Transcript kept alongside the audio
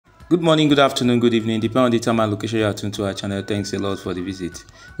Good morning, good afternoon, good evening, depending on the time and location you are tuned to our channel. Thanks a lot for the visit.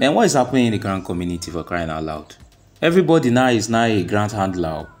 Man, what is happening in the grant community, for crying out loud? Everybody now is now a grant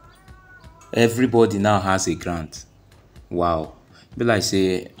handler. Everybody now has a grant. Wow. But like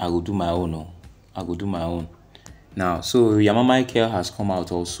say, I will do my own. I will do my own. Now, so Yama Michael has come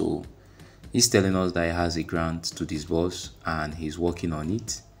out also. He's telling us that he has a grant to disburse and he's working on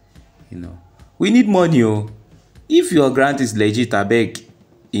it. We need money. If your grant is legit, I beg.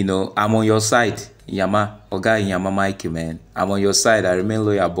 I'm on your side, Yama, Oga Yama Mike, man. I'm on your side. I remain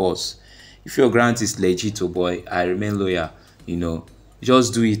loyal, boss. If your grant is legit, oh boy, I remain loyal.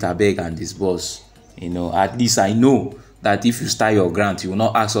 Just do it, I beg, and disburse. At least I know that if you start your grant, you will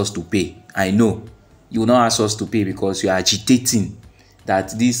not ask us to pay. I know you will not ask us to pay because you are agitating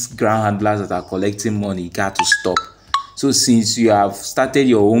that these grant handlers that are collecting money got to stop. So since you have started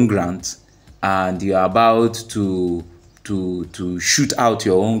your own grant and you are about to shoot out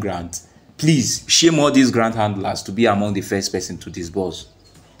your own grant, please shame all these grant handlers to be among the first person to disburse.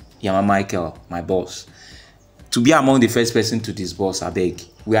 Yama Michael, my boss, to be among the first person to disburse, I beg.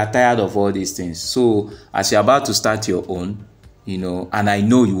 We are tired of all these things. So as you're about to start your own, and I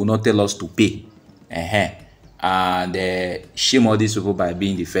know you will not tell us to pay, and shame all these people by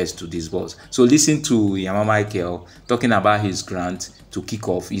being the first to disburse. So listen to Yama Michael talking about his grant to kick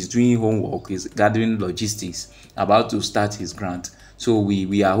off. He's doing homework, he's gathering logistics, about to start his grant. So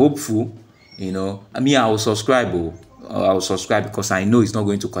we are hopeful. I will subscribe. I will subscribe because I know he's not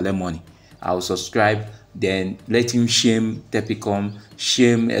going to collect money. I will subscribe. Then let him shame Tepicom,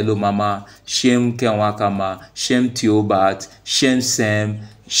 shame Hello Mama, shame Kenwakama, shame theobarth, shame Sam,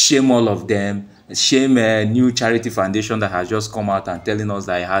 shame all of them. Shame new charity foundation that has just come out and telling us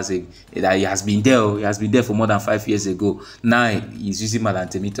that he has been there. He has been there for more than 5 years ago. Now he's using Madam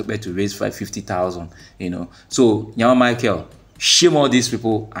Temitope to raise 550,000. So Yama Michael, shame all these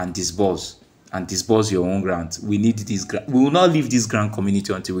people and disburse your own grant. We need this grant. We will not leave this grant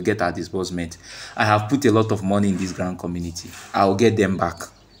community until we get our disbursement. I have put a lot of money in this grant community. I will get them back.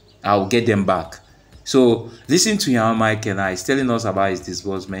 I will get them back. So listen to Yama Michael now. He's telling us about his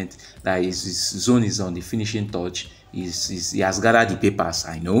disbursement, that his zone is on the finishing touch. He has gathered the papers,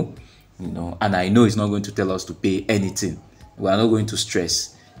 I know, and I know he's not going to tell us to pay anything. We are not going to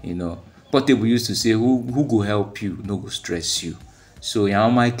stress, Portable used to say, who go help you, no go stress you. So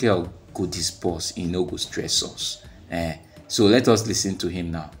Yama Michael go disburse, he no go stress us. So let us listen to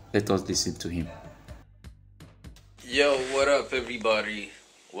him now. Let us listen to him. Yo, what up, everybody?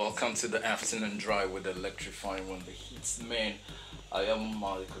 Welcome to the afternoon drive with the electrifying one, the Heats Man. I am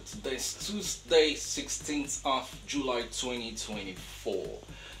Malika. Today is Tuesday, 16th of July 2024.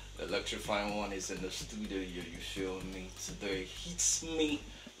 The electrifying one is in the studio here, you feel me? Today, Hits Me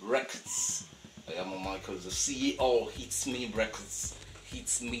Records. I am Michael, the CEO, Hits Me Records,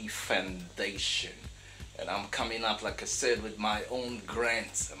 Hits Me Foundation. And I'm coming up, like I said, with my own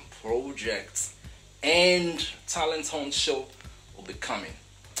grants and projects, and talent hunt show will be coming.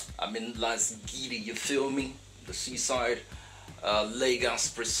 I'm in Las Gidi, you feel me? The seaside, Lagos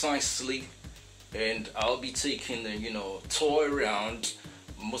precisely. And I'll be taking the, tour around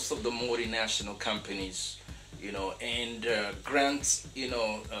most of the multinational companies, and grant,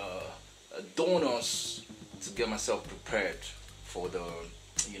 donors to get myself prepared for the,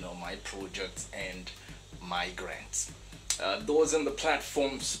 my project and my grants. Those on the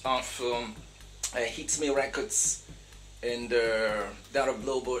platforms of Hits Me Records and that of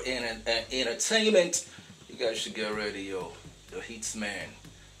Global Entertainment. You guys should get ready, yo. The Hits Man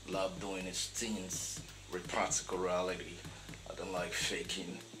love doing his things with practical reality. I don't like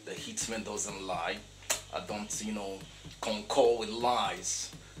faking. The Hits Man doesn't lie. I don't, concur with lies.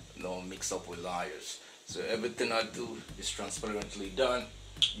 Mix up with liars. So everything I do is transparently done.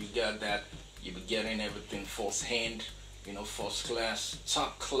 You got that. You be getting everything first hand, first class,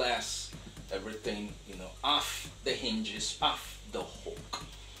 top class. Everything, off the hinges, off the hook.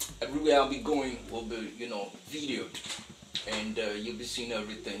 Everywhere I'll be going will be, videoed, and you'll be seeing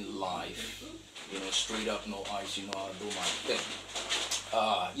everything live, straight up, no ice. I'll do my thing.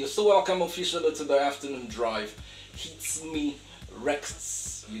 You're so welcome officially to the afternoon drive. Hits Me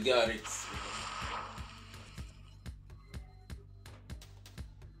Records, you got it.